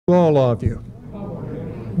All of you.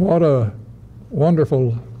 What a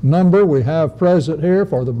wonderful number we have present here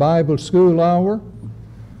for the Bible School Hour.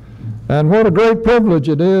 And what a great privilege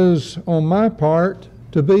it is on my part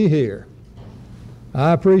to be here.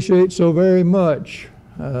 I appreciate so very much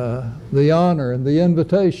the honor and the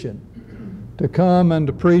invitation to come and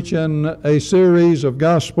to preach in a series of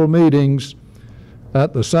gospel meetings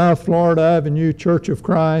at the South Florida Avenue Church of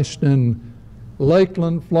Christ in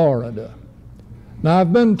Lakeland, Florida. Now,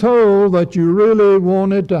 I've been told that you really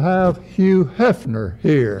wanted to have Hugh Hefner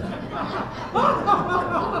here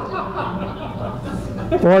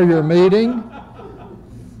for your meeting.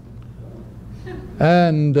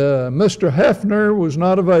 And Mr. Hefner was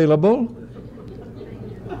not available.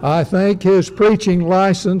 I think his preaching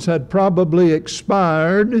license had probably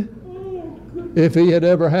expired, if he had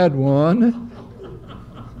ever had one.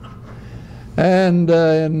 And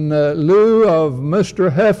in lieu of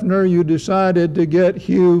Mr. Hefner, you decided to get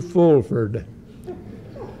Hugh Fulford.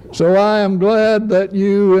 So I am glad that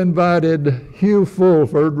you invited Hugh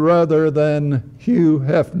Fulford rather than Hugh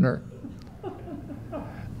Hefner.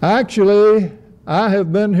 Actually, I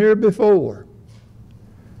have been here before,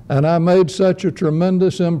 and I made such a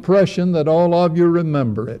tremendous impression that all of you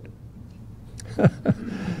remember it.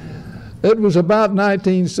 It was about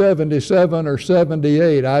 1977 or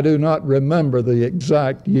 78. I do not remember the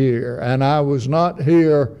exact year, and I was not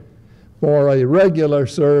here for a regular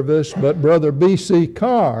service, but Brother B.C.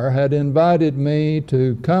 Carr had invited me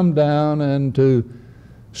to come down and to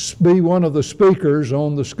be one of the speakers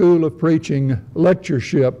on the School of Preaching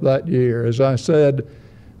lectureship that year, as I said,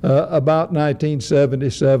 about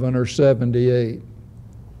 1977 or 78.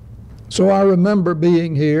 So I remember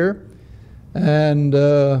being here, and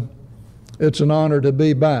it's an honor to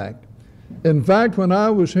be back. In fact, when I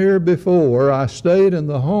was here before, I stayed in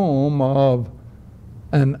the home of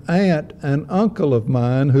an aunt and uncle of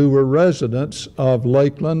mine who were residents of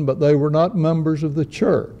Lakeland, but they were not members of the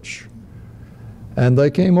church. And they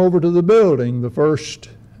came over to the building the first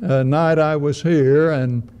night I was here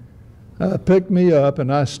and picked me up,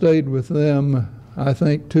 and I stayed with them, I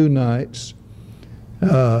think, 2 nights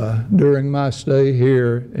during my stay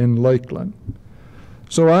here in Lakeland.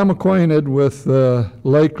 So I'm acquainted with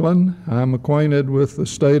Lakeland. I'm acquainted with the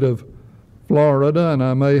state of Florida, and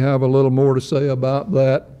I may have a little more to say about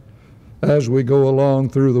that as we go along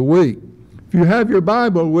through the week. If you have your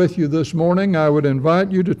Bible with you this morning, I would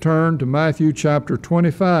invite you to turn to Matthew chapter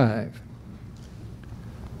 25.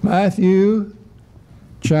 Matthew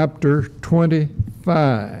chapter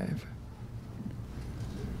 25.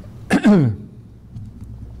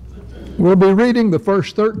 We'll be reading the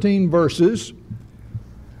first 13 verses,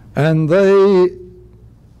 and they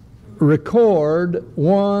record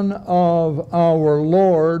one of our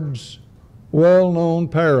Lord's well-known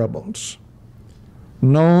parables,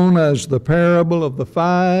 known as the parable of the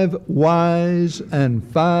 5 wise and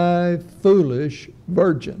 5 foolish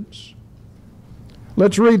virgins.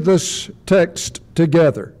 Let's read this text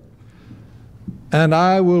together. And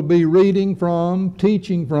I will be reading from,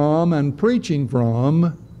 teaching from, and preaching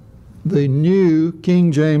from the New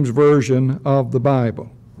King James Version of the Bible.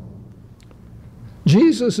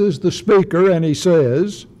 Jesus is the speaker, and he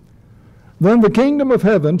says, "Then the kingdom of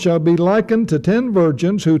heaven shall be likened to 10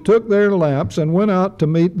 virgins who took their lamps and went out to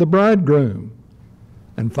meet the bridegroom.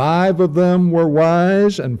 And 5 of them were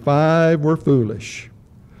wise, and 5 were foolish.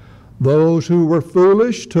 Those who were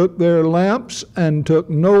foolish took their lamps and took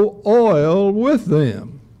no oil with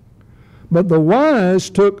them. But the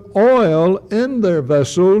wise took oil in their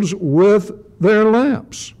vessels with their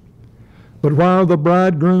lamps. But while the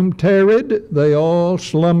bridegroom tarried, they all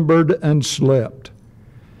slumbered and slept.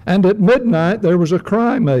 And at midnight there was a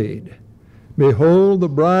cry made, Behold, the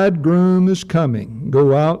bridegroom is coming.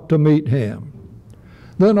 Go out to meet him.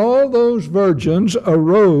 Then all those virgins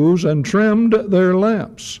arose and trimmed their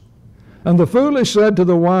lamps. And the foolish said to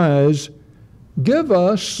the wise, Give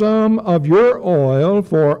us some of your oil,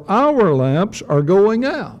 for our lamps are going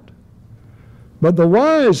out. But the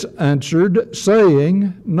wise answered,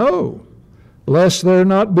 saying, No, lest there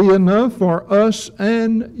not be enough for us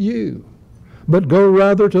and you. But go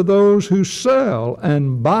rather to those who sell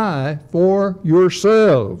and buy for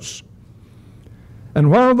yourselves.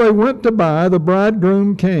 And while they went to buy, the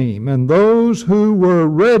bridegroom came, and those who were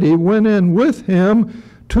ready went in with him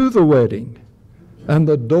to the wedding, and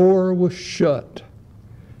the door was shut.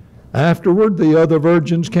 Afterward the other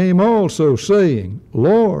virgins came also, saying,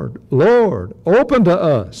 Lord, Lord, open to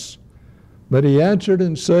us. But he answered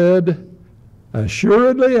and said,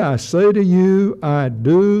 Assuredly I say to you, I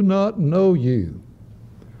do not know you.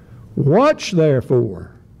 Watch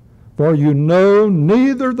therefore, for you know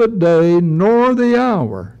neither the day nor the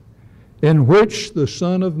hour in which the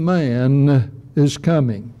Son of Man is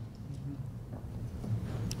coming.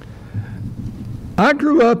 I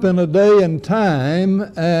grew up in a day and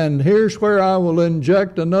time, and here's where I will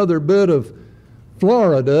inject another bit of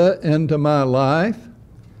Florida into my life.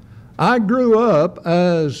 I grew up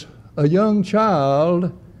as a young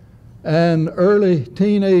child and early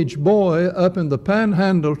teenage boy up in the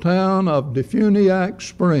panhandle town of Defuniak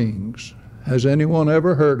Springs. Has anyone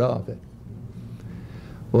ever heard of it?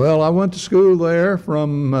 Well, I went to school there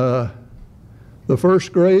from the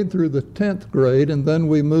first grade through the 10th grade, and then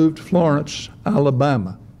we moved to Florence,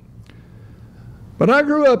 Alabama. But I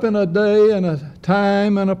grew up in a day and a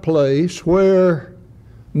time and a place where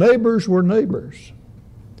neighbors were neighbors,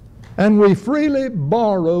 and we freely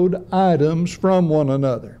borrowed items from one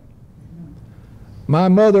another. My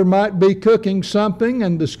mother might be cooking something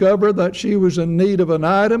and discover that she was in need of an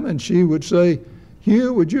item, and she would say,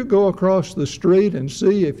 "Hugh, would you go across the street and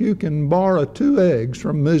see if you can borrow 2 eggs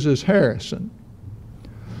from Mrs. Harrison?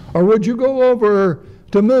 Or would you go over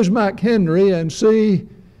to Ms. McHenry and see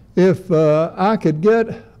if I could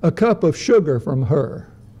get a cup of sugar from her?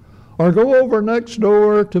 Or go over next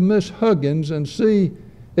door to Miss Huggins and see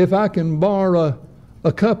if I can borrow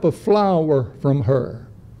a cup of flour from her."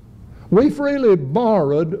 We freely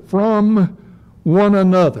borrowed from one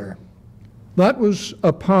another. That was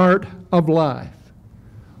a part of life.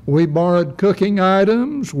 We borrowed cooking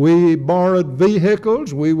items, we borrowed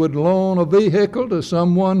vehicles. We would loan a vehicle to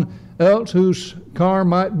someone else whose car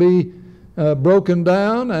might be broken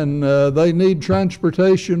down and they need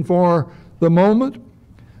transportation for the moment.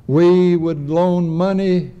 We would loan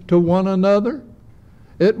money to one another.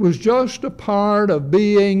 It was just a part of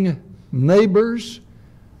being neighbors,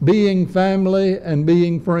 being family, and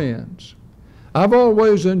being friends. I've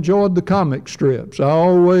always enjoyed the comic strips. I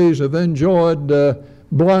always have enjoyed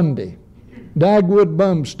Blondie, Dagwood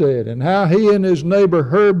Bumstead, and how he and his neighbor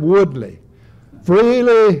Herb Woodley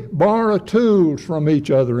freely borrow tools from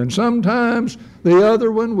each other. And sometimes the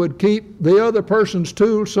other one would keep the other person's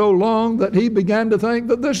tool so long that he began to think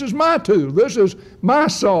that this is my tool, this is my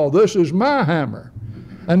saw, this is my hammer.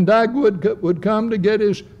 And Dagwood would come to get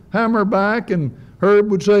his hammer back, and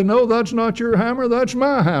Herb would say, "No, that's not your hammer, that's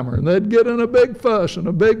my hammer." And they'd get in a big fuss and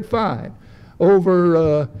a big fight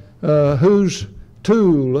over whose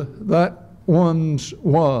tool that one's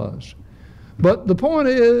was. But the point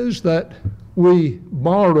is that we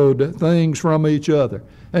borrowed things from each other.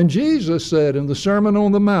 And Jesus said in the Sermon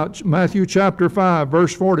on the Mount, Matthew chapter 5,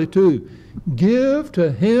 verse 42, "Give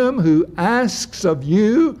to him who asks of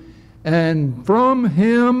you, and from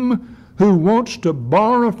him who wants to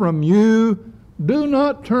borrow from you, do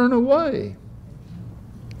not turn away."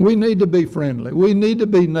 We need to be friendly. We need to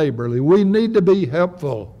be neighborly. We need to be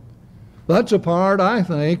helpful. That's a part, I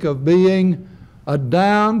think, of being a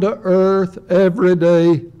down-to-earth,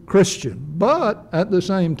 everyday Christian. But at the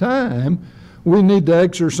same time, we need to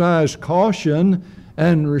exercise caution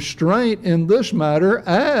and restraint in this matter,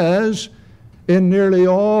 as in nearly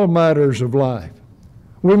all matters of life.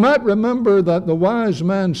 We might remember that the wise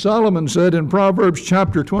man Solomon said in Proverbs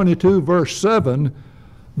chapter 22, verse 7,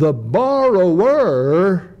 "The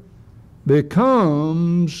borrower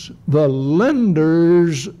becomes the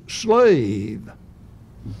lender's slave."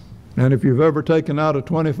 And if you've ever taken out a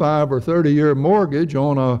 25 or 30-year mortgage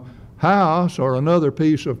on a house or another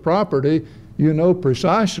piece of property, you know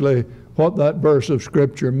precisely what that verse of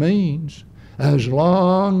Scripture means. As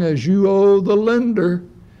long as you owe the lender,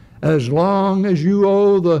 as long as you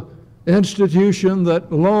owe the institution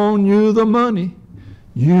that loaned you the money,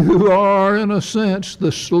 you are, in a sense,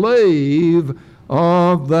 the slave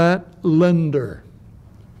of that lender.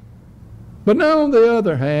 But now, on the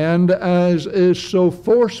other hand, as is so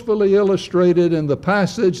forcefully illustrated in the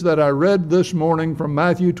passage that I read this morning from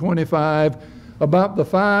Matthew 25 about the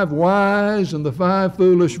 5 wise and the 5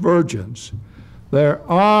 foolish virgins, there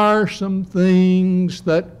are some things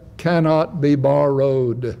that cannot be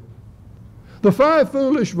borrowed. The 5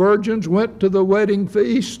 foolish virgins went to the wedding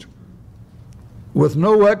feast with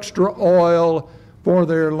no extra oil for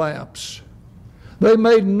their lamps. They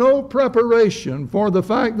made no preparation for the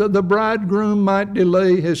fact that the bridegroom might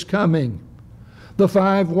delay his coming. The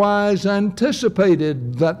 5 wise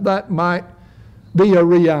anticipated that that might be a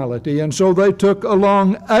reality, and so they took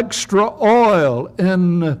along extra oil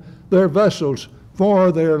in their vessels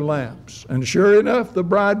for their lamps. And sure enough, the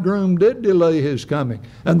bridegroom did delay his coming.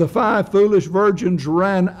 And the 5 foolish virgins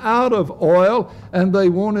ran out of oil, and they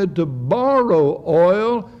wanted to borrow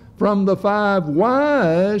oil from the 5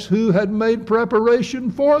 wise who had made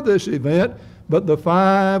preparation for this event. But the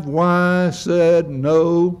 5 wise said,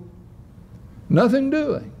 "No, nothing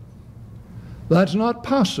doing. That's not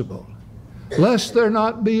possible. lest there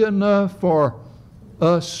not be enough for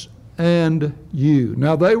us and you.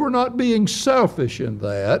 Now, they were not being selfish in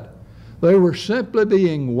that. They were simply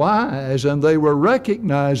being wise, and they were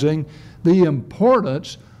recognizing the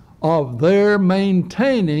importance of their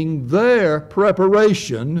maintaining their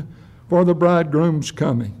preparation for the bridegroom's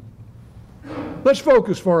coming. Let's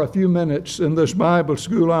focus for a few minutes in this Bible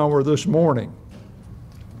school hour this morning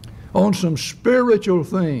on some spiritual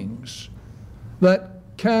things that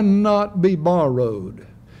cannot be borrowed.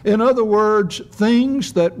 In other words,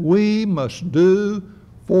 things that we must do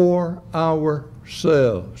for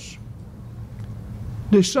ourselves.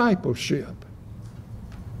 Discipleship.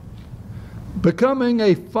 Becoming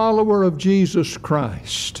a follower of Jesus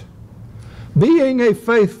Christ. Being a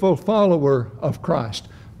faithful follower of Christ.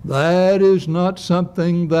 That is not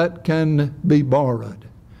something that can be borrowed.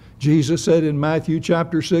 Jesus said in Matthew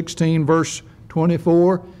chapter 16, verse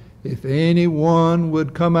 24, "If anyone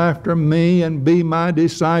would come after me and be my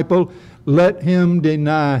disciple, let him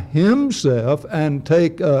deny himself and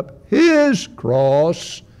take up his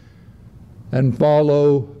cross and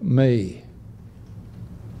follow me."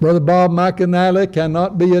 Brother Bob McAnally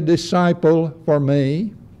cannot be a disciple for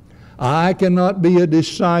me. I cannot be a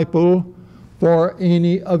disciple for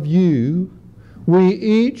any of you. We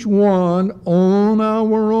each one on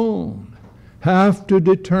our own have to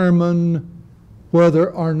determine whether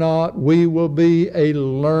or not we will be a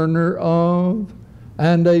learner of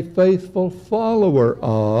and a faithful follower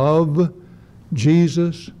of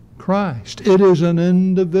Jesus Christ. It is an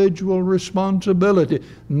individual responsibility.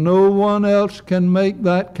 No one else can make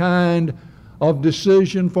that kind of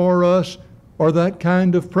decision for us or that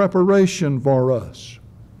kind of preparation for us.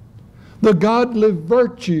 The godly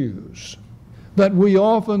virtues that we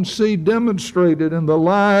often see demonstrated in the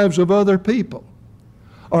lives of other people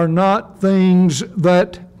are not things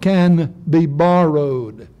that can be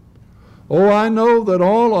borrowed. Oh, I know that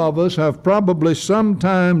all of us have probably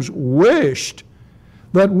sometimes wished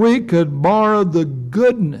that we could borrow the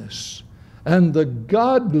goodness and the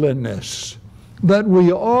godliness that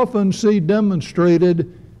we often see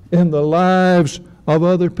demonstrated in the lives of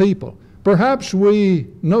other people. Perhaps we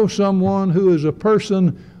know someone who is a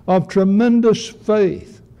person of tremendous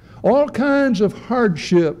faith. All kinds of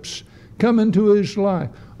hardships come into his life.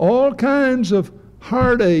 All kinds of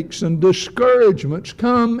heartaches and discouragements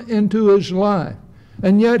come into his life.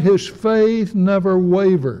 And yet his faith never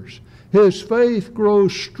wavers. His faith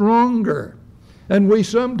grows stronger. And we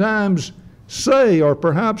sometimes say, or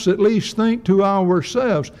perhaps at least think to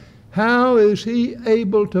ourselves, how is he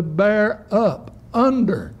able to bear up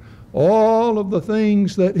under all of the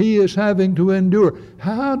things that he is having to endure?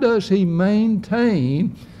 How does he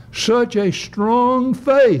maintain such a strong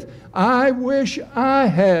faith? I wish I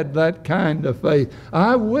had that kind of faith.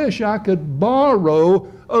 I wish I could borrow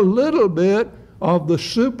a little bit of the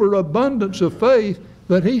superabundance of faith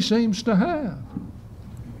that he seems to have.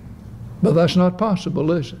 But that's not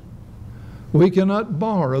possible, is it? We cannot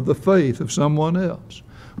borrow the faith of someone else.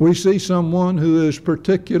 We see someone who is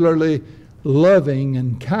particularly loving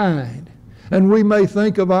and kind, and we may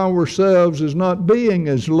think of ourselves as not being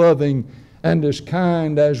as loving and as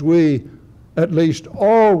kind as we at least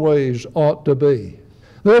always ought to be.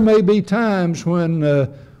 There may be times when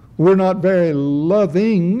we're not very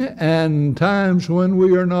loving and times when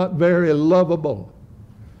we are not very lovable.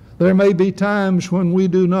 There may be times when we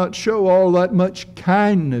do not show all that much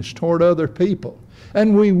kindness toward other people,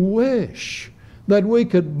 and we wish that we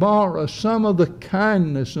could borrow some of the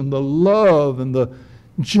kindness and the love and the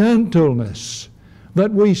gentleness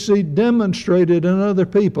that we see demonstrated in other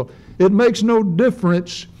people. It makes no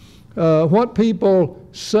difference what people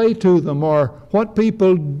say to them or what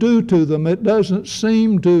people do to them. It doesn't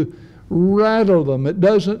seem to rattle them. It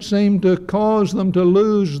doesn't seem to cause them to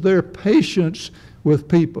lose their patience with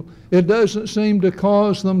people. It doesn't seem to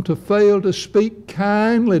cause them to fail to speak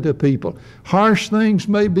kindly to people. Harsh things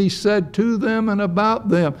may be said to them and about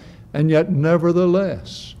them, and yet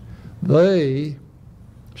nevertheless, they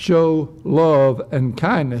show love and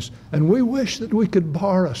kindness. And we wish that we could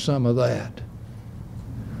borrow some of that.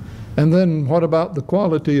 And then what about the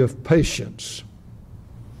quality of patience?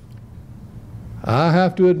 I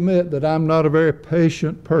have to admit that I'm not a very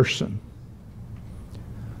patient person.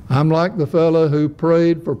 I'm like the fellow who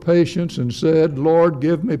prayed for patience and said, "Lord,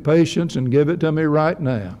 give me patience and give it to me right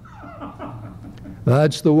now."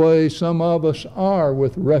 That's the way some of us are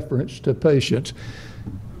with reference to patience.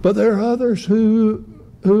 But there are others who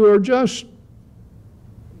are just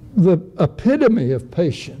the epitome of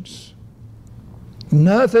patience.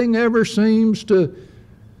 Nothing ever seems to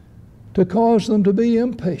cause them to be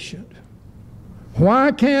impatient.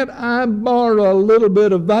 Why can't I borrow a little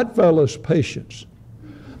bit of that fellow's patience?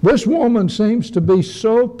 This woman seems to be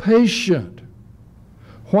so patient.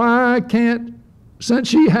 Why can't, since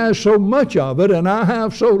she has so much of it and I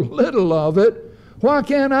have so little of it, why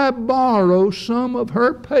can't I borrow some of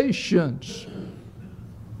her patience?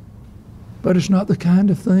 But it's not the kind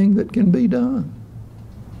of thing that can be done.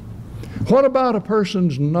 What about a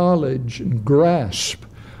person's knowledge and grasp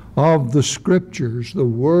of the Scriptures, the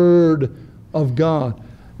Word of God?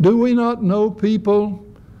 Do we not know people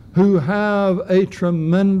who have a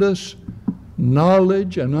tremendous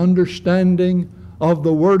knowledge and understanding of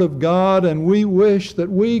the Word of God, and we wish that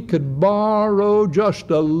we could borrow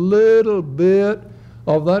just a little bit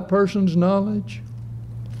of that person's knowledge?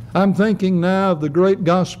 I'm thinking now of the great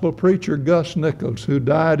gospel preacher Gus Nichols, who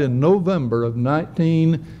died in November of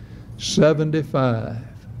 1975.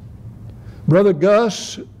 Brother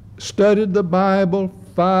Gus studied the Bible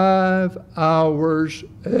 5 hours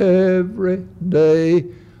every day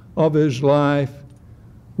of his life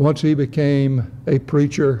once he became a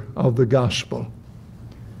preacher of the gospel.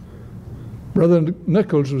 Brother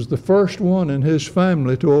Nichols was the first one in his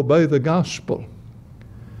family to obey the gospel.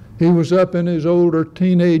 He was up in his older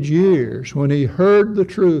teenage years when he heard the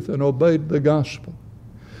truth and obeyed the gospel.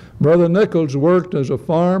 Brother Nichols worked as a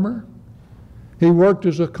farmer. He worked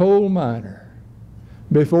as a coal miner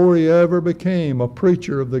before he ever became a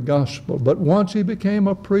preacher of the gospel. But once he became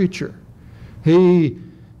a preacher, he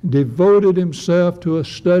devoted himself to a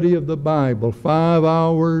study of the Bible 5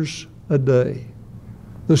 hours a day.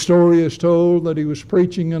 The story is told that he was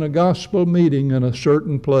preaching in a gospel meeting in a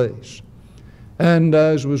certain place. And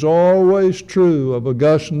as was always true of a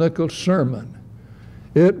Gus Nichols sermon,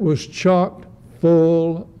 it was chock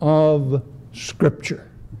full of Scripture.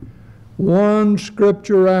 One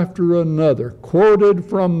Scripture after another, quoted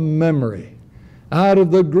from memory, out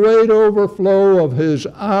of the great overflow of his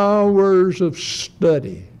hours of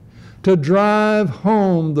study, to drive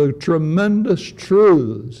home the tremendous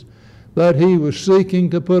truths that he was seeking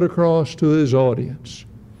to put across to his audience.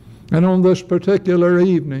 And on this particular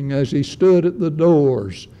evening, as he stood at the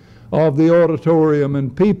doors of the auditorium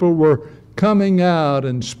and people were coming out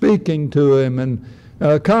and speaking to him and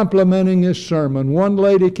complimenting his sermon, one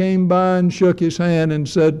lady came by and shook his hand and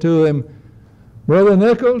said to him, "Brother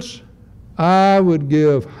Nichols, I would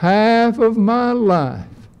give half of my life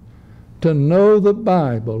to know the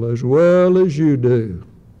Bible as well as you do."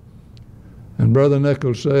 And Brother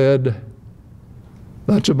Nichols said,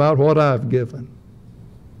 "That's about what I've given.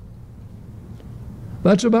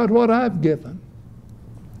 That's about what I've given."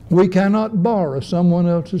 We cannot borrow someone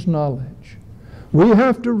else's knowledge. We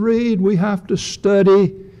have to read, we have to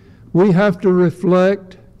study, we have to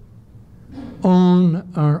reflect on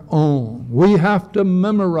our own. We have to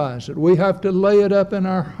memorize it. We have to lay it up in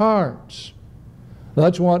our hearts.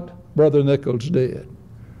 That's what Brother Nichols did.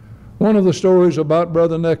 One of the stories about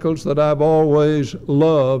Brother Nichols that I've always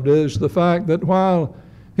loved is the fact that while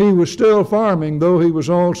he was still farming, though he was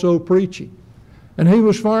also preaching, and he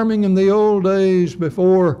was farming in the old days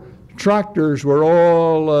before tractors were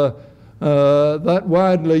all that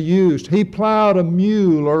widely used. He plowed a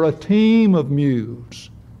mule or a team of mules.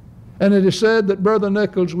 And it is said that Brother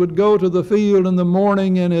Nichols would go to the field in the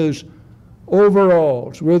morning in his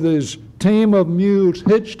overalls with his team of mules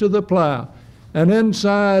hitched to the plow. And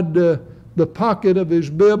inside the pocket of his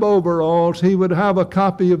bib overalls, he would have a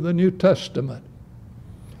copy of the New Testament.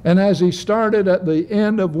 And as he started at the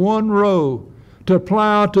end of one row to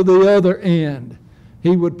plow to the other end,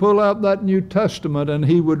 he would pull out that New Testament and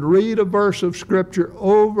he would read a verse of Scripture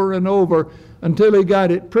over and over until he got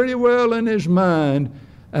it pretty well in his mind.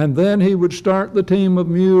 And then he would start the team of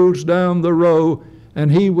mules down the row and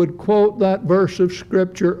he would quote that verse of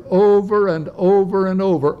Scripture over and over and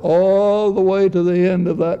over, all the way to the end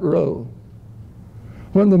of that row.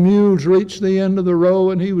 When the mules reached the end of the row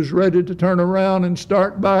and he was ready to turn around and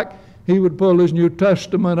start back, he would pull his New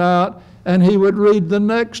Testament out and he would read the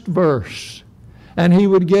next verse. And he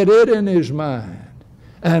would get it in his mind.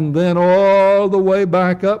 And then all the way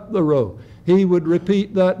back up the row, he would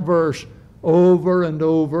repeat that verse over and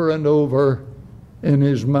over and over in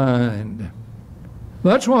his mind.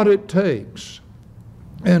 That's what it takes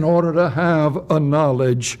in order to have a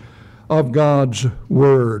knowledge of God's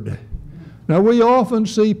Word. Now, we often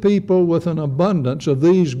see people with an abundance of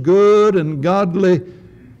these good and godly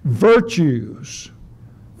virtues: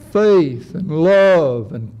 faith and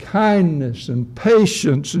love and kindness and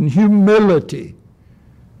patience and humility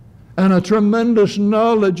and a tremendous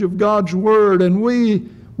knowledge of God's Word. And we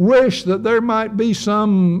wish that there might be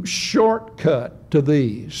some shortcut to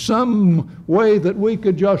these, some way that we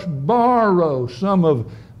could just borrow some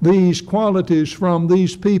of these qualities from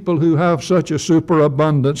these people who have such a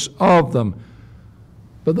superabundance of them.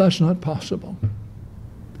 But that's not possible.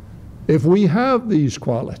 If we have these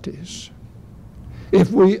qualities,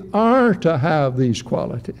 if we are to have these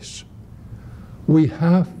qualities, we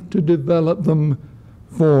have to develop them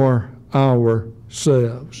for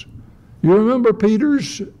ourselves. You remember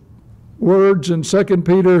Peter's words in 2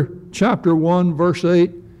 Peter chapter 1, verse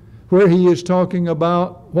 8, where he is talking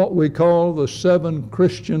about what we call the 7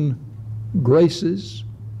 Christian graces?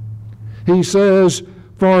 He says,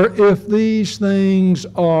 "For if these things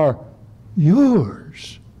are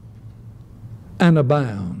yours and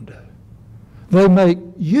abound, they make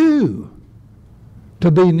you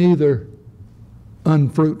to be neither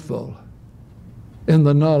unfruitful in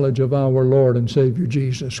the knowledge of our Lord and Savior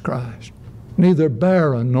Jesus Christ, neither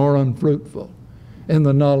barren nor unfruitful in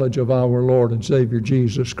the knowledge of our Lord and Savior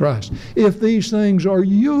Jesus Christ." If these things are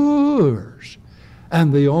yours,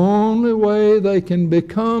 and the only way they can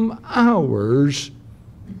become ours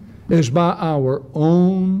is by our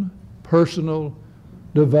own personal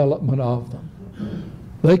development of them.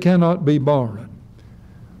 They cannot be borrowed.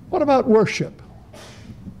 What about worship?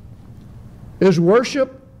 Is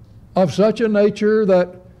worship of such a nature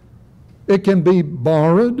that it can be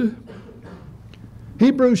borrowed?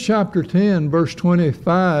 Hebrews chapter 10, verse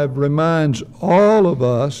 25 reminds all of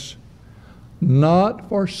us, not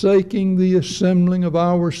forsaking the assembling of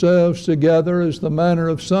ourselves together as the manner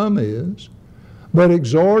of some is, but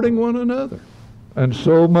exhorting one another, and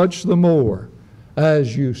so much the more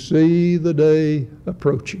as you see the day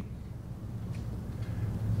approaching.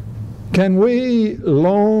 Can we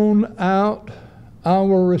loan out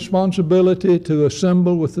our responsibility to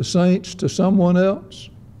assemble with the saints to someone else?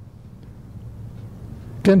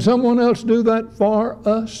 Can someone else do that for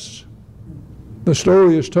us? The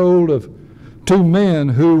story is told of 2 men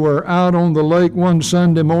who were out on the lake one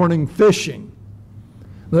Sunday morning fishing.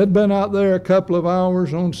 They'd been out there a couple of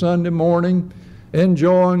hours on Sunday morning,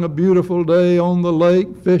 enjoying a beautiful day on the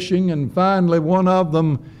lake fishing, and finally one of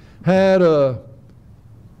them had a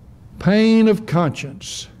pain of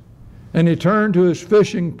conscience. And he turned to his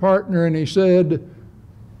fishing partner and he said,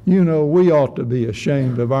 "You know, we ought to be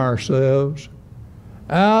ashamed of ourselves.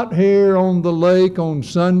 Out here on the lake on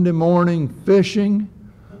Sunday morning fishing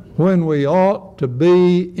when we ought to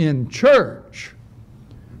be in church."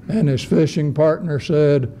 And his fishing partner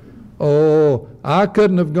said, "Oh, I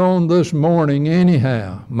couldn't have gone this morning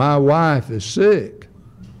anyhow. My wife is sick."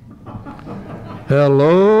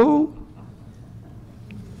 Hello?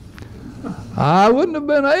 I wouldn't have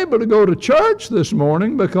been able to go to church this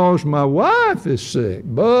morning because my wife is sick,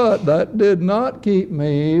 but that did not keep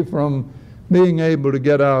me from being able to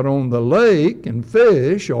get out on the lake and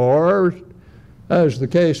fish, or, as the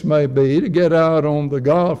case may be, to get out on the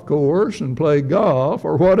golf course and play golf,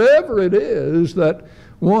 or whatever it is that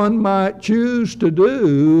one might choose to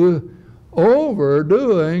do over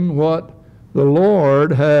doing what the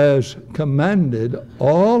Lord has commanded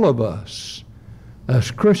all of us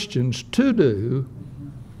as Christians to do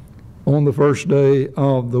on the first day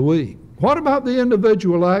of the week. What about the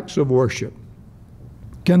individual acts of worship?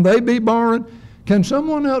 Can they be borrowed? Can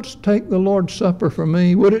someone else take the Lord's Supper for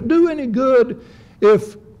me? Would it do any good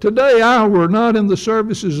if today I were not in the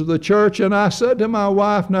services of the church and I said to my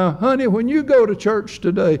wife, "Now, honey, when you go to church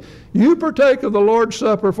today, you partake of the Lord's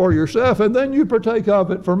Supper for yourself and then you partake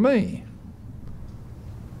of it for me.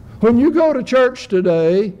 When you go to church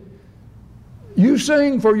today, you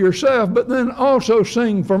sing for yourself, but then also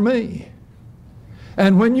sing for me.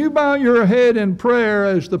 And when you bow your head in prayer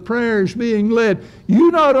as the prayer is being led, you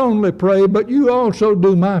not only pray, but you also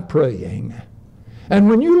do my praying. And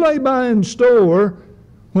when you lay by in store,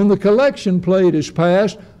 when the collection plate is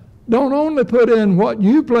passed, don't only put in what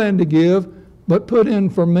you plan to give, but put in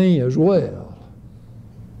for me as well."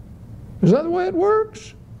 Is that the way it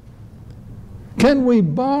works? Can we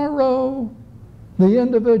borrow the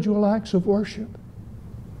individual acts of worship?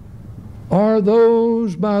 Are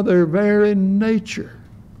those by their very nature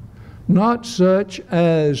not such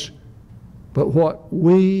as, but what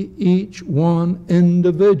we each one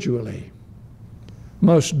individually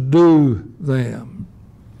must do them?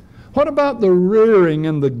 What about the rearing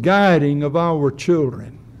and the guiding of our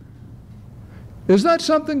children? Is that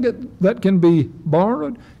something that can be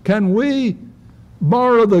borrowed? Can we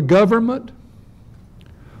borrow the government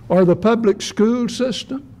or the public school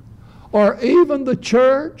system or even the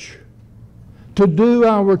church to do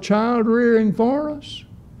our child rearing for us?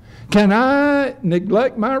 Can I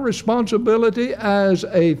neglect my responsibility as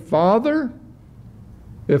a father?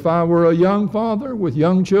 If I were a young father with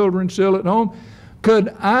young children still at home,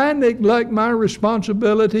 could I neglect my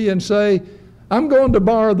responsibility and say, I'm going to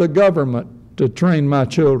borrow the government to train my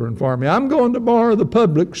children for me. I'm going to borrow the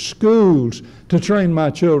public schools to train my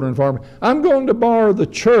children for me. I'm going to borrow the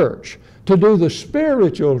church to do the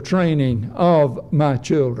spiritual training of my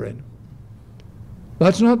children.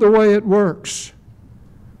 That's not the way it works.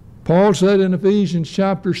 Paul said in Ephesians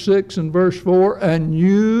chapter 6 and verse 4, "And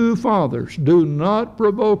you, fathers, do not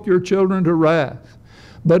provoke your children to wrath,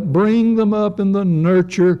 but bring them up in the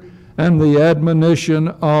nurture and the admonition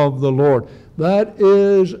of the Lord." That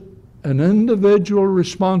is an individual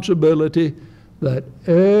responsibility that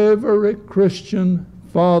every Christian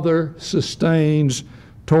father sustains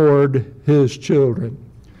toward his children.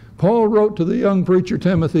 Paul wrote to the young preacher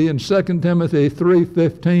Timothy in 2 Timothy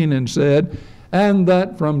 3:15 and said, "And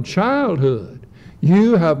that from childhood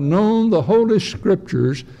you have known the Holy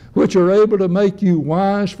Scriptures, which are able to make you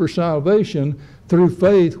wise for salvation through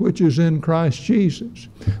faith which is in Christ Jesus."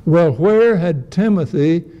 Well, where had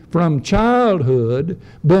Timothy from childhood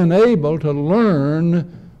been able to learn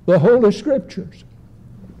the Holy Scriptures?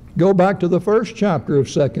 Go back to the first chapter of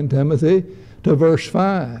 2 Timothy to verse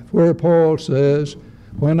 5, where Paul says,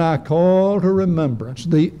 "When I call to remembrance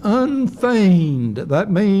the unfeigned,"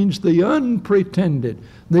 that means the unpretended,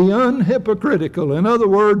 the unhypocritical, in other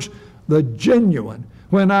words, the genuine,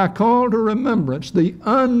 "when I call to remembrance the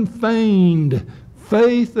unfeigned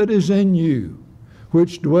faith that is in you,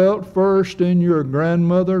 which dwelt first in your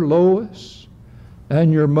grandmother Lois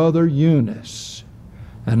and your mother Eunice,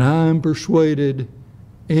 and I am persuaded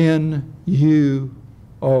in you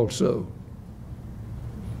also."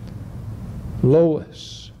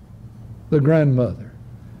 Lois, the grandmother,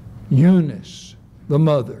 Eunice, the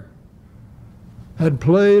mother, had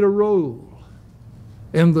played a role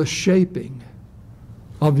in the shaping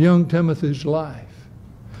of young Timothy's life.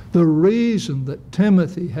 The reason that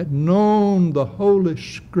Timothy had known the Holy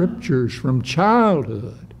Scriptures from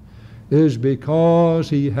childhood is because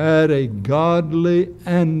he had a godly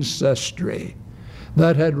ancestry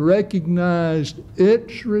that had recognized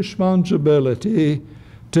its responsibility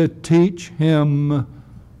to teach him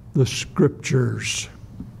the Scriptures.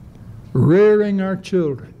 Rearing our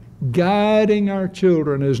children, guiding our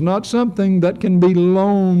children is not something that can be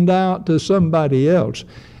loaned out to somebody else,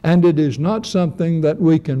 and it is not something that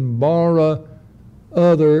we can borrow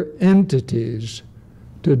other entities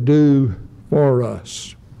to do for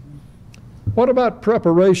us. What about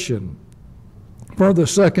preparation for the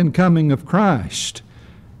second coming of Christ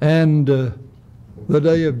and the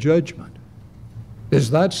day of judgment? Is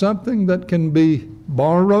that something that can be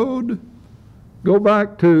borrowed? Go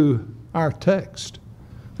back to our text.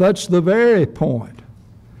 That's the very point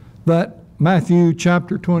that Matthew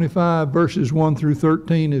chapter 25 verses 1 through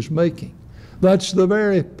 13 is making. That's the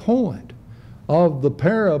very point of the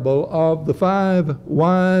parable of the 5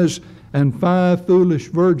 wise and 5 foolish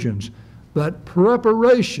virgins, that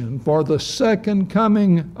preparation for the second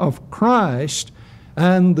coming of Christ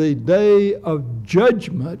and the day of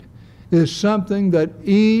judgment is something that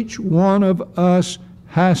each one of us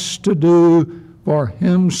has to do for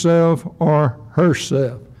himself or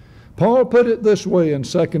herself. Paul put it this way in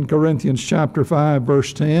 2 Corinthians chapter 5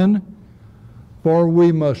 verse 10, "For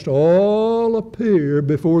we must all appear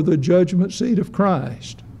before the judgment seat of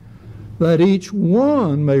Christ, that each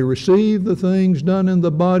one may receive the things done in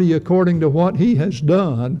the body according to what he has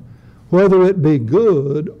done, whether it be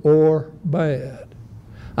good or bad."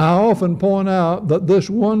 I often point out that this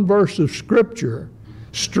one verse of Scripture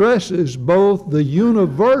stresses both the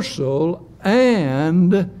universal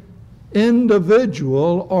and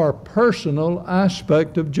individual or personal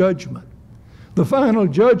aspect of judgment. The final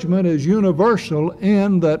judgment is universal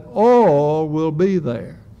in that all will be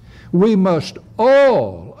there. We must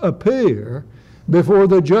all appear before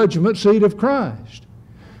the judgment seat of Christ,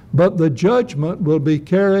 but the judgment will be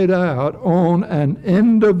carried out on an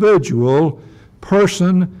individual,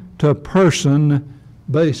 person-to-person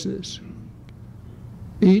basis.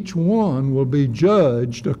 Each one will be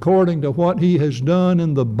judged according to what he has done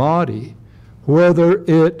in the body, whether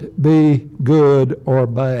it be good or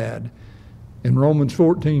bad. In Romans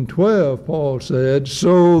 14:12, Paul said,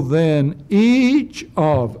 "So then each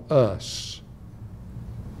of us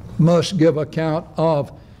must give account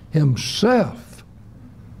of himself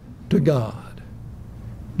to God."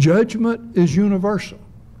 Judgment is universal.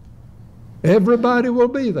 Everybody will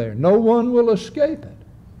be there. No one will escape it.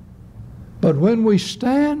 But when we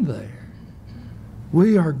stand there,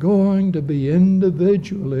 we are going to be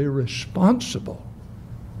individually responsible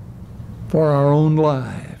for our own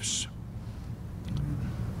lives.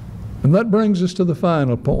 And that brings us to the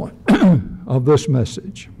final point of this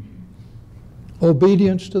message.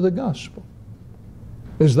 Obedience to the gospel.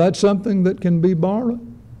 Is that something that can be borrowed?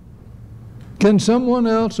 Can someone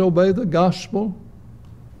else obey the gospel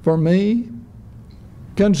for me?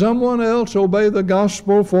 Can someone else obey the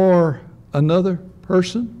gospel for another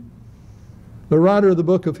person? The writer of the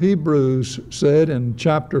book of Hebrews said in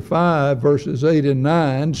chapter 5, verses 8 and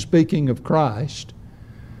 9, speaking of Christ,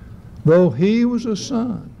 though he was a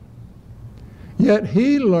son, yet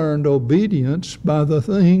he learned obedience by the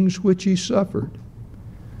things which he suffered.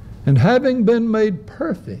 And having been made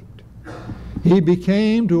perfect, he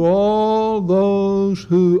became to all those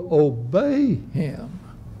who obey him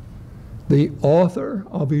the author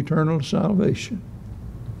of eternal salvation.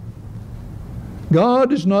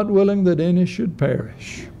 God is not willing that any should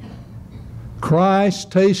perish.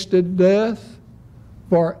 Christ tasted death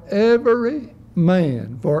for every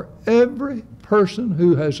man, for every person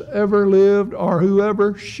who has ever lived or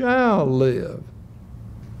whoever shall live.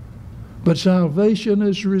 But salvation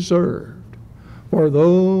is reserved for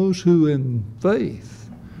those who in faith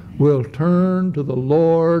will turn to the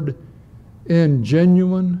Lord in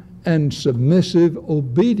genuine and submissive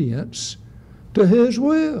obedience to His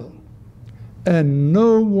will. And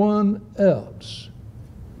no one else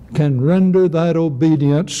can render that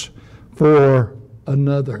obedience for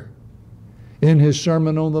another. In His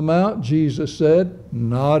Sermon on the Mount, Jesus said,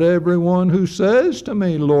 not everyone who says to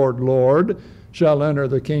me, Lord, Lord, shall enter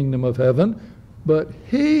the kingdom of heaven, but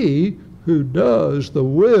he who does the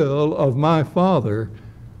will of my Father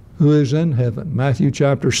who is in heaven. Matthew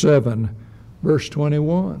chapter 7, verse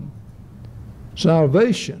 21.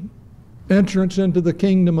 Salvation, entrance into the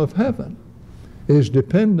kingdom of heaven, is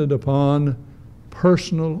dependent upon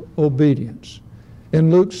personal obedience.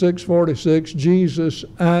 In Luke 6:46, Jesus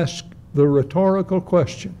asked the rhetorical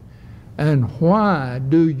question, and why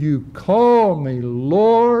do you call me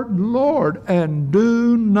Lord, Lord, and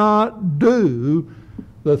do not do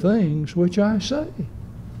the things which I say?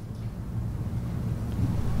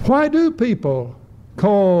 Why do people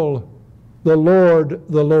call the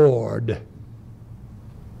Lord,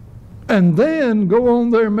 and then go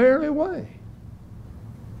on their merry way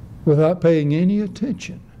without paying any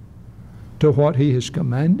attention to what He has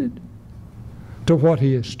commanded, to what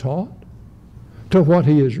He has taught, to what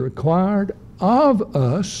He has required of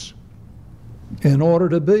us in order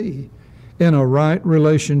to be in a right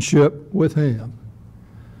relationship with Him?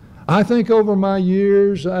 I think over my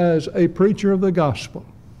years as a preacher of the gospel,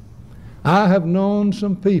 I have known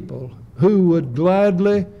some people who would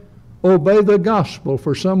gladly obey the gospel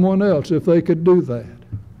for someone else if they could do that.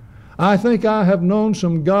 I think I have known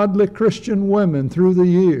some godly Christian women through the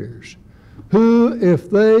years who, if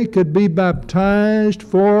they could be baptized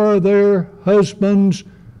for their husbands,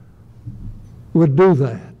 would do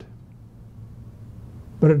that.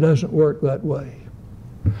 But it doesn't work that way.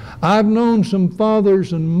 I've known some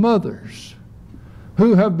fathers and mothers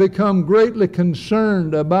who have become greatly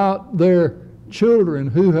concerned about their children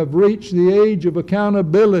who have reached the age of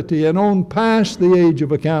accountability and on past the age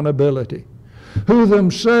of accountability, who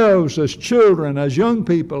themselves as children, as young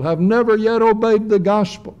people, have never yet obeyed the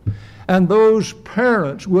gospel. And those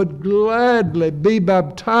parents would gladly be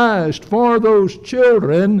baptized for those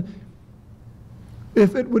children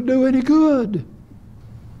if it would do any good.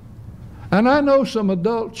 And I know some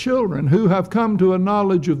adult children who have come to a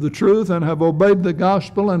knowledge of the truth and have obeyed the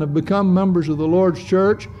gospel and have become members of the Lord's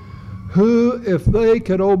church, who, if they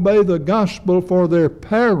could obey the gospel for their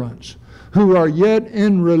parents who are yet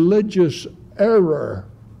in religious error,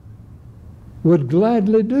 would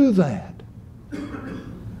gladly do that.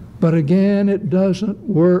 But again, it doesn't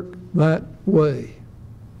work that way.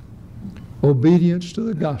 Obedience to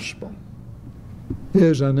the gospel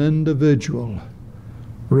is an individual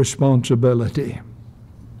responsibility.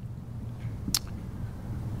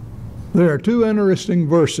 There are two interesting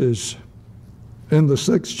verses in the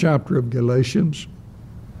 6th chapter of Galatians.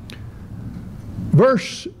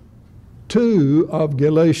 Verse 2 of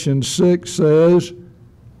Galatians 6 says,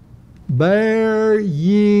 bear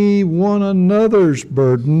ye one another's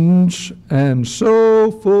burdens, and so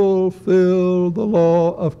fulfill the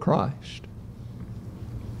law of Christ.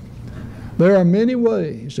 There are many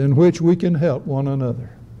ways in which we can help one another.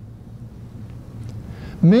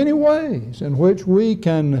 Many ways in which we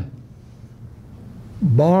can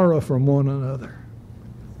borrow from one another,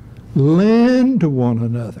 lend to one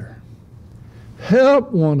another,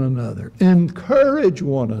 help one another, encourage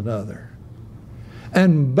one another,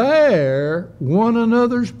 and bear one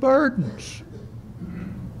another's burdens.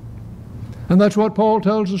 And that's what Paul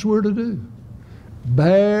tells us we're to do.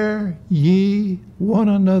 Bear ye one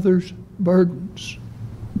another's burdens.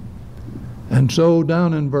 And so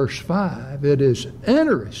down in verse 5, it is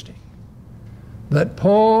interesting that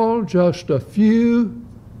Paul, just a few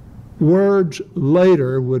words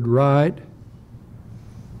later, would write,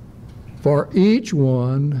 For each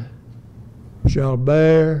one shall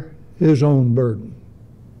bear his own burden.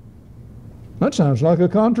 That sounds like a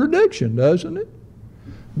contradiction, doesn't it?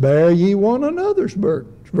 Bear ye one another's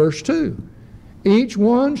burdens. Verse 2. Each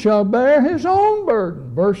one shall bear his own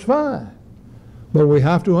burden. Verse 5. But we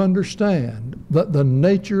have to understand that the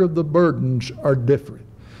nature of the burdens are different.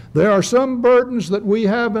 There are some burdens that we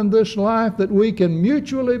have in this life that we can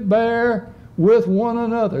mutually bear with one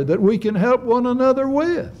another, that we can help one another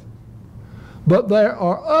with. But there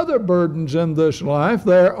are other burdens in this life,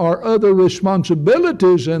 there are other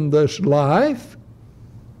responsibilities in this life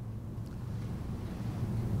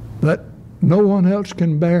that no one else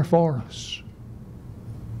can bear for us.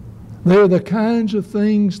 They're the kinds of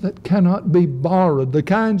things that cannot be borrowed, the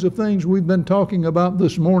kinds of things we've been talking about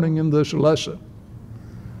this morning in this lesson.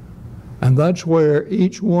 And that's where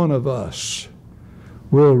each one of us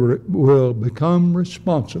will become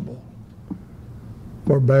responsible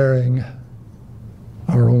for bearing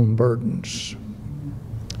our own burdens.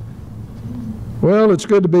 Well, it's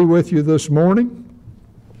good to be with you this morning.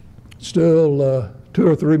 Still 2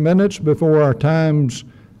 or 3 minutes before our time's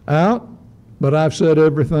out, but I've said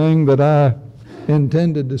everything that I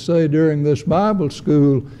intended to say during this Bible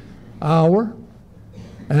school hour.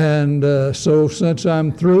 And so since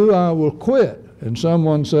I'm through, I will quit. And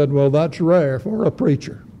someone said, well, that's rare for a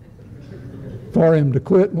preacher, for him to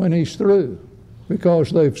quit when he's through, because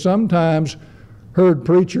they've sometimes heard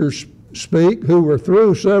preachers speak who were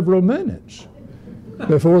through several minutes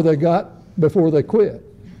before they quit.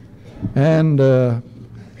 And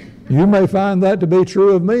you may find that to be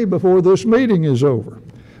true of me before this meeting is over.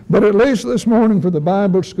 But at least this morning for the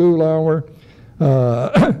Bible school hour,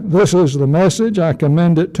 this is the message. I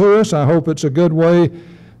commend it to us. I hope it's a good way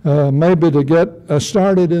maybe to get us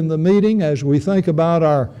started in the meeting as we think about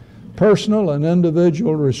our personal and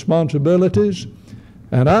individual responsibilities.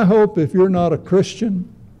 And I hope if you're not a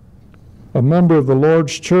Christian, a member of the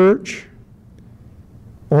Lord's church,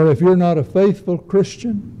 or if you're not a faithful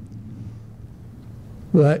Christian,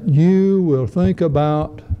 that you will think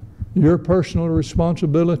about your personal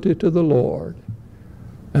responsibility to the Lord,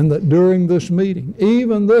 and that during this meeting,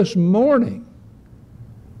 even this morning,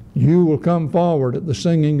 you will come forward at the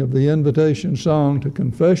singing of the invitation song to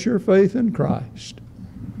confess your faith in Christ,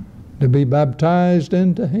 to be baptized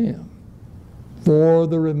into Him for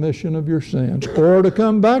the remission of your sins, or to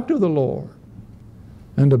come back to the Lord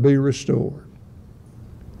and to be restored.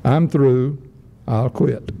 I'm through. I'll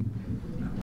quit.